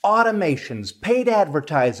Automations, paid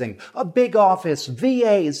advertising, a big office,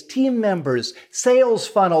 VAs, team members, sales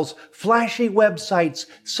funnels, flashy websites,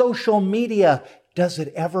 social media. Does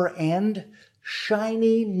it ever end?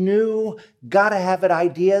 Shiny, new, gotta have it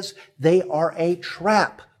ideas. They are a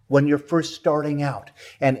trap when you're first starting out.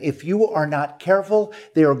 And if you are not careful,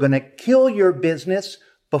 they are going to kill your business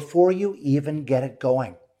before you even get it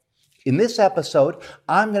going. In this episode,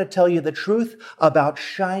 I'm going to tell you the truth about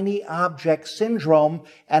shiny object syndrome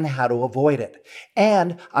and how to avoid it.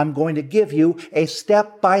 And I'm going to give you a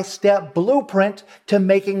step-by-step blueprint to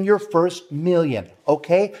making your first million.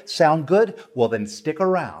 Okay? Sound good? Well, then stick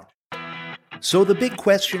around. So the big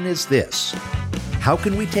question is this: how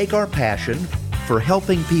can we take our passion for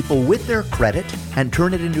helping people with their credit and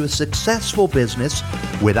turn it into a successful business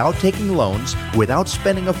without taking loans, without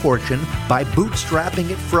spending a fortune, by bootstrapping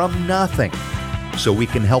it from nothing, so we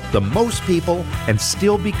can help the most people and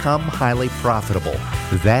still become highly profitable?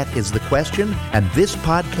 That is the question, and this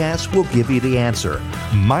podcast will give you the answer.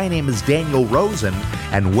 My name is Daniel Rosen,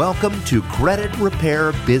 and welcome to Credit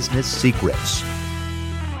Repair Business Secrets.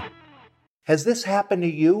 Has this happened to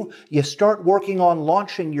you? You start working on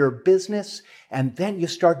launching your business, and then you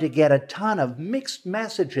start to get a ton of mixed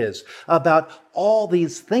messages about all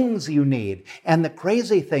these things you need. And the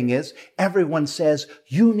crazy thing is, everyone says,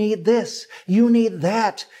 you need this, you need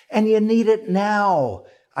that, and you need it now.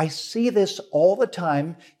 I see this all the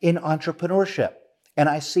time in entrepreneurship, and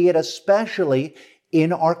I see it especially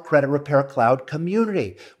in our Credit Repair Cloud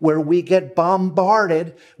community, where we get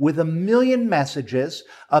bombarded with a million messages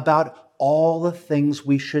about all the things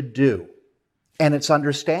we should do. And it's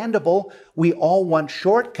understandable. We all want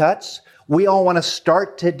shortcuts. We all want to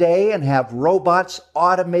start today and have robots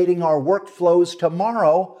automating our workflows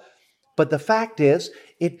tomorrow. But the fact is,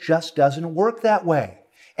 it just doesn't work that way.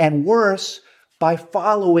 And worse, by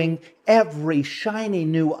following every shiny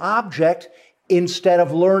new object instead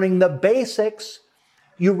of learning the basics,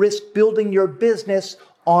 you risk building your business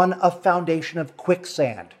on a foundation of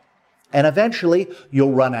quicksand. And eventually,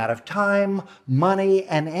 you'll run out of time, money,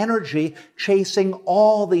 and energy chasing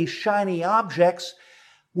all these shiny objects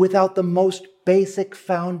without the most basic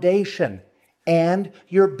foundation, and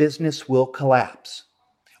your business will collapse.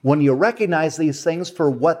 When you recognize these things for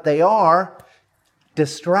what they are,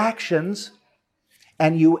 distractions,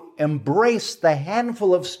 and you embrace the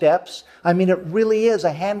handful of steps, it really is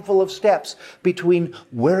a handful of steps between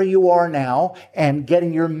where you are now and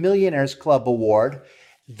getting your Millionaires Club award,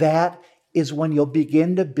 that is when you'll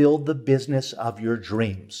begin to build the business of your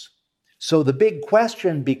dreams. So the big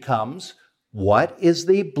question becomes, what is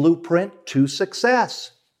the blueprint to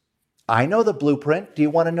success? I know the blueprint. Do you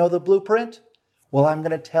want to know the blueprint? Well, I'm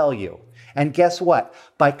going to tell you. And guess what?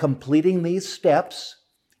 By completing these steps,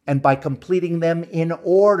 and by completing them in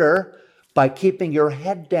order, by keeping your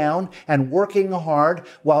head down and working hard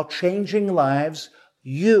while changing lives,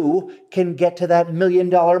 you can get to that $1 million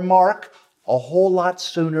mark a whole lot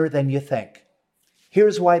sooner than you think.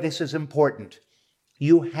 Here's why this is important.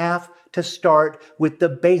 You have to start with the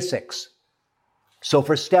basics. So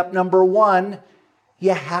for step number 1,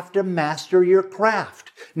 you have to master your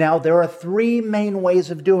craft. Now, there are 3 main ways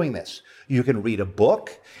of doing this. You can read a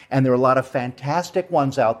book, and there are a lot of fantastic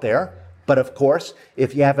ones out there. But of course,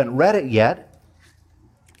 if you haven't read it yet,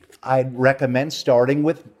 I'd recommend starting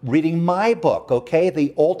with reading my book, okay?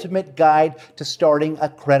 The Ultimate Guide to Starting a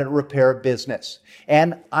Credit Repair Business.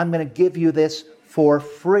 And I'm going to give you this for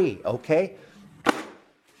free, okay?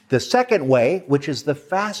 The second way, which is the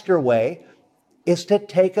faster way, is to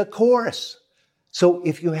take a course. So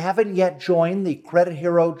if you haven't yet joined the Credit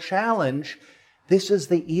Hero Challenge, this is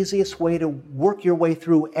the easiest way to work your way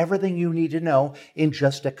through everything you need to know in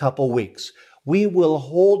just a couple weeks. We will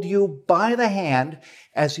hold you by the hand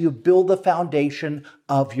as you build the foundation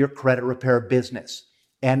of your credit repair business.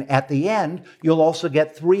 And at the end, you'll also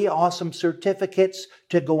get 3 awesome certificates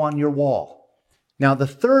to go on your wall. Now, the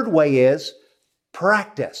third way is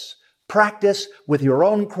practice. Practice with your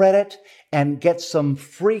own credit and get some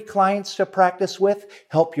free clients to practice with.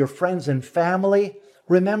 Help your friends and family.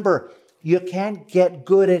 Remember, you can't get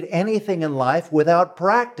good at anything in life without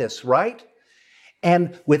practice, right?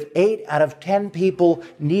 And with 8 out of 10 people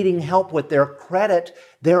needing help with their credit,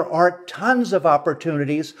 there are tons of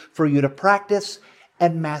opportunities for you to practice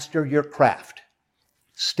and master your craft.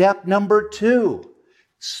 Step number 2,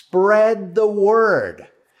 spread the word.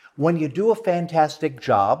 When you do a fantastic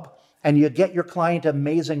job and you get your client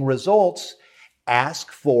amazing results,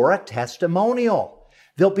 ask for a testimonial.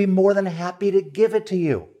 They'll be more than happy to give it to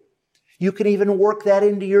you. You can even work that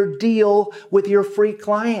into your deal with your free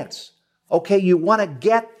clients. Okay, you want to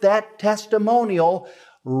get that testimonial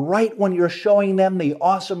right when you're showing them the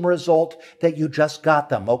awesome result that you just got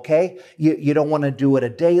them, okay? You don't want to do it a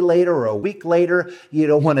day later or a week later. You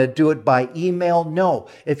don't want to do it by email. No,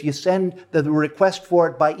 if you send the request for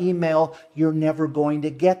it by email, you're never going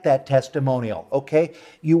to get that testimonial, okay?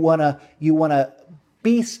 You want to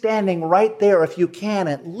be standing right there if you can,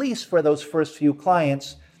 at least for those first few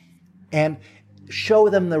clients, and show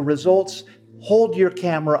them the results. Hold your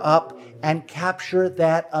camera up and capture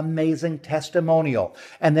that amazing testimonial.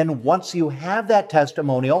 And then once you have that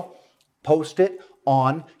testimonial, post it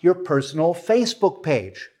on your personal Facebook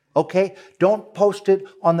page. Okay? Don't post it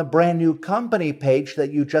on the brand new company page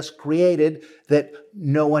that you just created that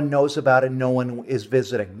no one knows about and no one is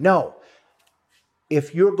visiting. No.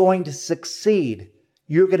 If you're going to succeed,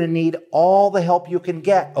 you're going to need all the help you can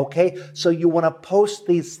get. Okay? So you want to post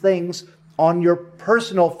these things on your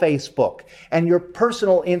personal Facebook and your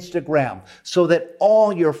personal Instagram so that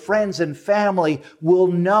all your friends and family will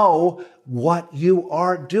know what you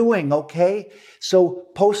are doing, okay? So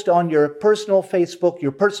post on your personal Facebook,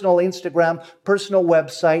 your personal Instagram, personal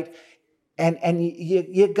website, and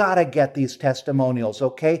you gotta get these testimonials,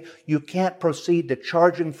 okay? You can't proceed to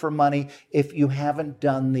charging for money if you haven't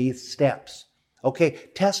done these steps, okay?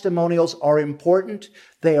 Testimonials are important.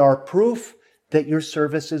 They are proof that your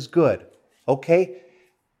service is good. Okay?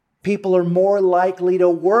 People are more likely to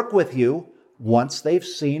work with you once they've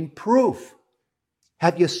seen proof.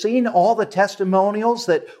 Have you seen all the testimonials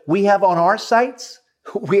that we have on our sites?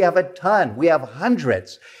 We have a ton. We have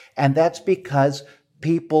hundreds. And that's because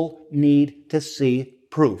people need to see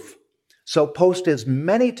proof. So post as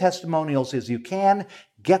many testimonials as you can.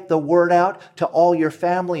 Get the word out to all your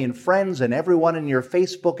family and friends and everyone in your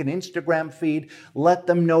Facebook and Instagram feed. Let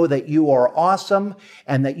them know that you are awesome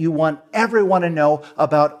and that you want everyone to know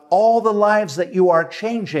about all the lives that you are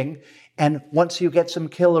changing. And once you get some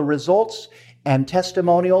killer results and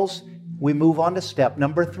testimonials, we move on to step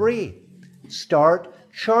number 3. Start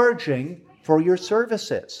charging for your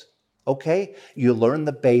services. Okay? You learn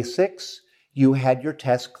the basics. You had your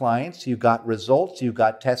test clients. You got results. You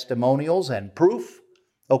got testimonials and proof.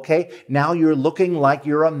 Okay, now you're looking like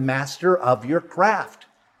you're a master of your craft.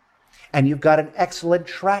 And you've got an excellent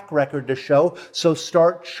track record to show, so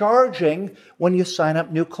start charging when you sign up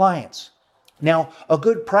new clients. Now, a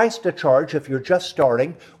good price to charge if you're just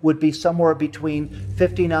starting would be somewhere between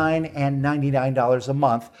 $59 and $99 a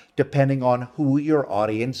month, depending on who your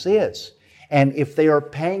audience is. And if they are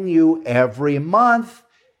paying you every month,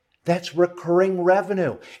 that's recurring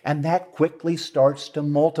revenue, and that quickly starts to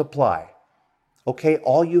multiply. Okay,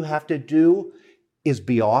 all you have to do is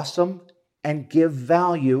be awesome and give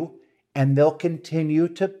value, and they'll continue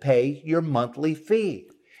to pay your monthly fee.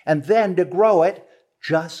 And then to grow it,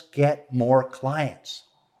 just get more clients.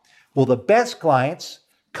 Well, the best clients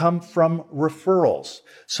come from referrals.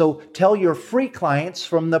 So tell your free clients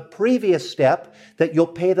from the previous step that you'll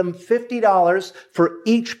pay them $50 for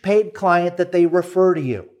each paid client that they refer to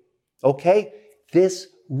you. Okay? This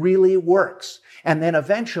really works. And then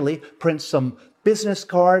eventually print some business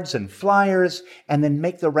cards and flyers, and then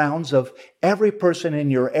make the rounds of every person in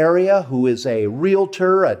your area who is a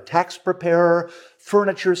realtor, a tax preparer,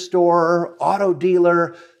 furniture store, auto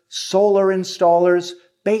dealer, solar installers,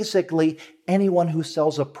 basically anyone who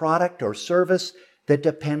sells a product or service that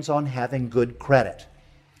depends on having good credit.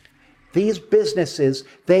 These businesses,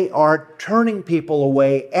 they are turning people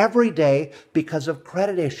away every day because of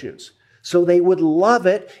credit issues. So they would love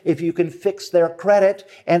it if you can fix their credit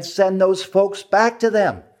and send those folks back to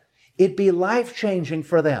them. It'd be life-changing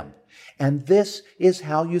for them. And this is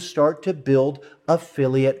how you start to build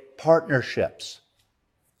affiliate partnerships.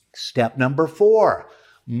 Step number 4,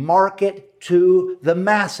 market to the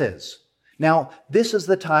masses. Now, this is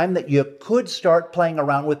the time that you could start playing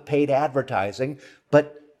around with paid advertising,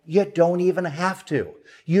 but you don't even have to.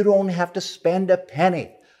 You don't have to spend a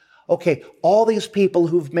penny. Okay, all these people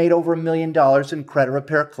who've made over $1 million in Credit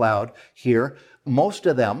Repair Cloud here, most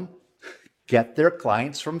of them get their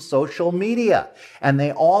clients from social media. And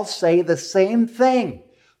they all say the same thing.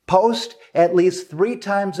 Post at least 3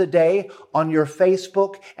 times a day on your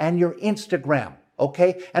Facebook and your Instagram,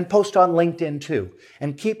 okay? And post on LinkedIn too.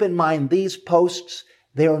 And keep in mind, these posts,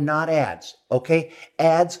 they are not ads, okay?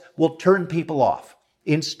 Ads will turn people off.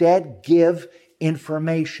 Instead, give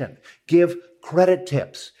information. Give credit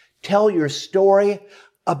tips. Tell your story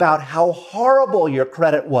about how horrible your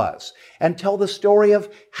credit was, and tell the story of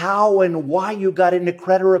how and why you got into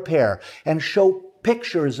credit repair, and show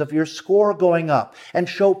pictures of your score going up, and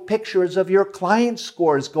show pictures of your client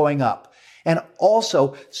scores going up. And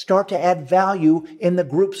also start to add value in the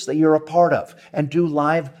groups that you're a part of and do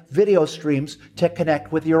live video streams to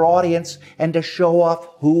connect with your audience and to show off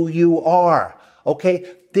who you are.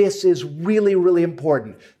 Okay? This is really, really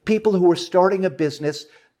important. People who are starting a business,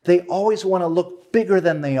 they always want to look bigger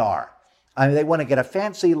than they are. I mean, they want to get a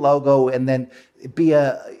fancy logo and then be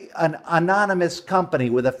an anonymous company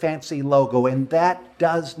with a fancy logo, and that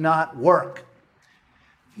does not work.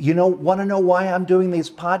 Want to know why I'm doing these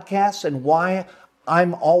podcasts and why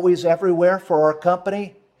I'm always everywhere for our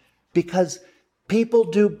company? Because people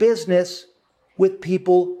do business with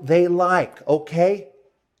people they like, okay?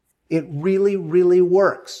 It really, really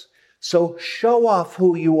works. So show off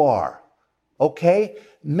who you are, okay?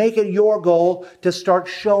 Make it your goal to start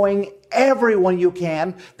showing everyone you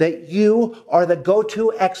can that you are the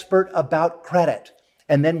go-to expert about credit.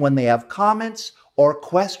 And then when they have comments or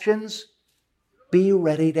questions, be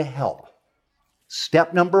ready to help.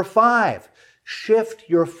 Step number 5, shift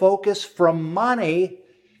your focus from money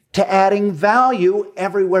to adding value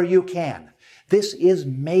everywhere you can. This is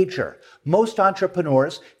major. Most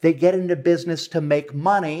entrepreneurs, they get into business to make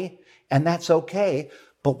money, and that's okay.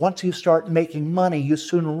 But once you start making money, you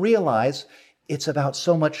soon realize it's about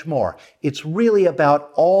so much more. It's really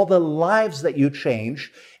about all the lives that you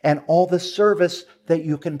change and all the service that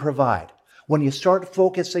you can provide. When you start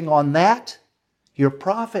focusing on that, your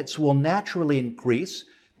profits will naturally increase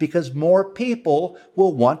because more people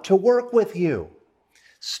will want to work with you.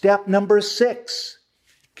 Step number 6,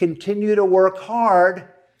 continue to work hard,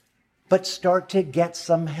 but start to get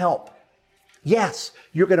some help. Yes,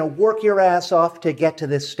 you're going to work your ass off to get to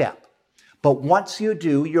this step. But once you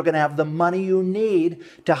do, you're going to have the money you need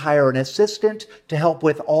to hire an assistant to help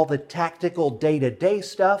with all the tactical day-to-day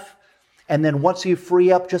stuff. And then once you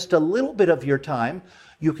free up just a little bit of your time,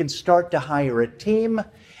 you can start to hire a team,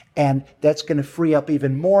 and that's going to free up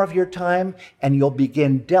even more of your time, and you'll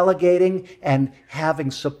begin delegating and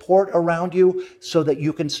having support around you so that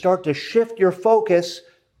you can start to shift your focus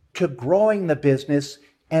to growing the business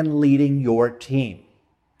and leading your team.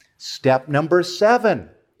 Step number 7.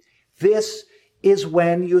 This is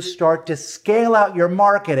when you start to scale out your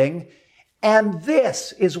marketing, and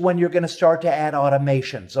this is when you're going to start to add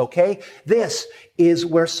automations, okay? This is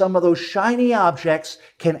where some of those shiny objects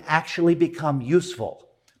can actually become useful.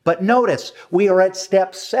 But notice, we are at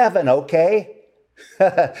step 7, okay?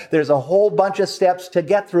 There's a whole bunch of steps to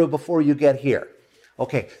get through before you get here.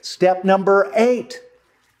 Okay, step number 8,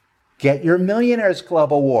 get your Millionaires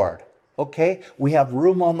Club award. Okay, we have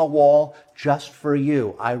room on the wall just for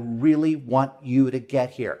you. I really want you to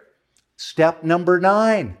get here. Step number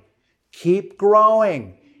 9, keep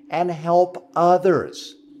growing and help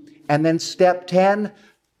others. And then step 10,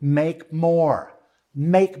 make more.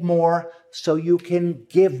 Make more so you can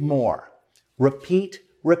give more. Repeat,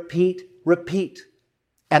 repeat, repeat.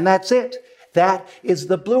 And that's it. That is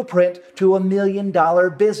the blueprint to $1 million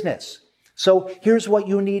business. So here's what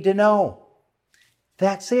you need to know.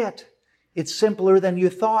 That's it. It's simpler than you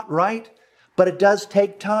thought, right? But it does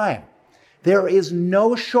take time. There is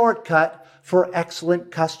no shortcut for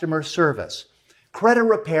excellent customer service. Credit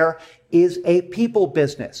repair is a people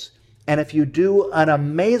business. And if you do an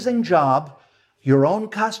amazing job, your own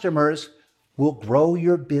customers will grow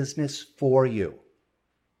your business for you.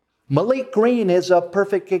 Malik Green is a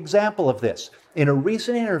perfect example of this. In a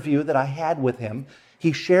recent interview that I had with him,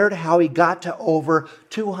 he shared how he got to over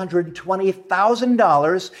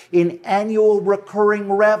 $220,000 in annual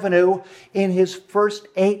recurring revenue in his first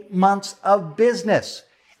 8 months of business.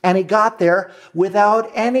 And he got there without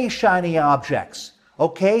any shiny objects.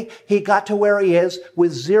 Okay? He got to where he is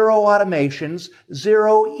with 0 automations,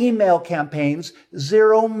 0 email campaigns,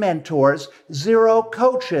 0 mentors, 0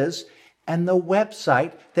 coaches, and the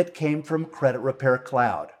website that came from Credit Repair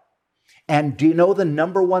Cloud. And do you know the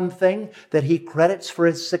number one thing that he credits for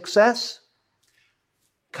his success?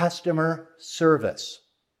 Customer service.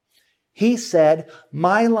 He said,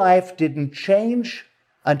 my life didn't change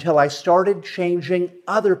until I started changing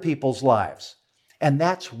other people's lives. And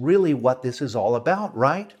that's really what this is all about,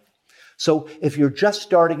 right? So if you're just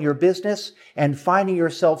starting your business and finding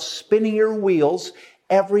yourself spinning your wheels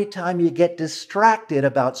every time you get distracted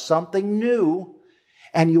about something new,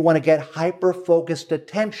 and you want to get hyper-focused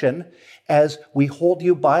attention as we hold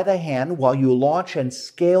you by the hand while you launch and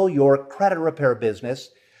scale your credit repair business,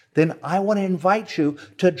 then I want to invite you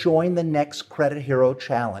to join the next Credit Hero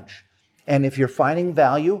Challenge. And if you're finding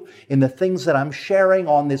value in the things that I'm sharing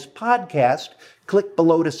on this podcast, click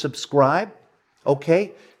below to subscribe,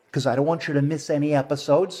 okay? Because I don't want you to miss any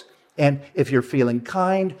episodes. And if you're feeling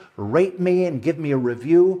kind, rate me and give me a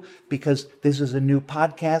review, because this is a new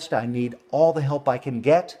podcast. I need all the help I can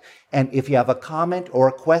get. And if you have a comment or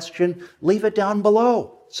a question, leave it down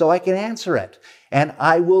below so I can answer it. And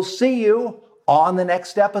I will see you on the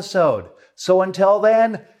next episode. So until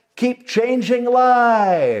then, keep changing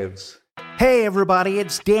lives. Hey everybody,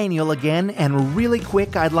 it's Daniel again, and really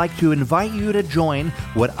quick, I'd like to invite you to join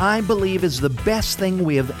what I believe is the best thing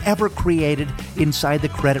we have ever created inside the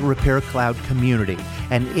Credit Repair Cloud community.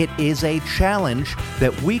 And it is a challenge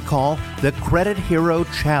that we call the Credit Hero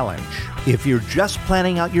Challenge. If you're just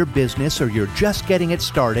planning out your business or you're just getting it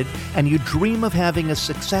started and you dream of having a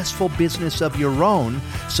successful business of your own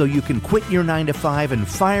so you can quit your 9-to-5 and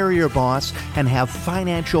fire your boss and have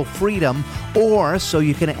financial freedom, or so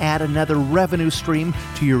you can add another revenue stream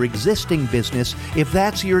to your existing business, if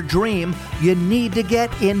that's your dream, you need to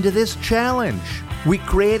get into this challenge. We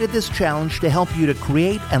created this challenge to help you to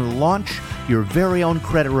create and launch your very own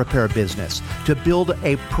credit repair business, to build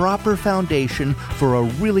a proper foundation for a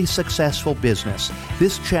really successful business.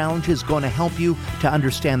 This challenge is going to help you to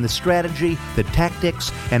understand the strategy, the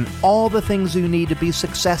tactics, and all the things you need to be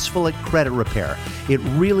successful at credit repair. It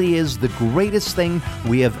really is the greatest thing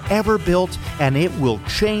we have ever built, and it will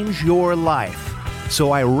change your life.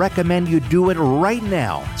 So I recommend you do it right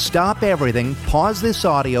now. Stop everything, pause this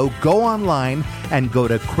audio, go online, and go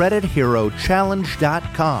to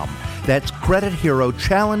CreditHeroChallenge.com. That's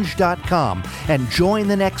CreditHeroChallenge.com, and join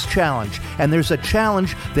the next challenge. And there's a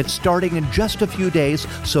challenge that's starting in just a few days,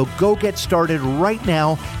 so go get started right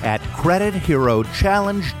now at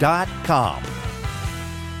CreditHeroChallenge.com.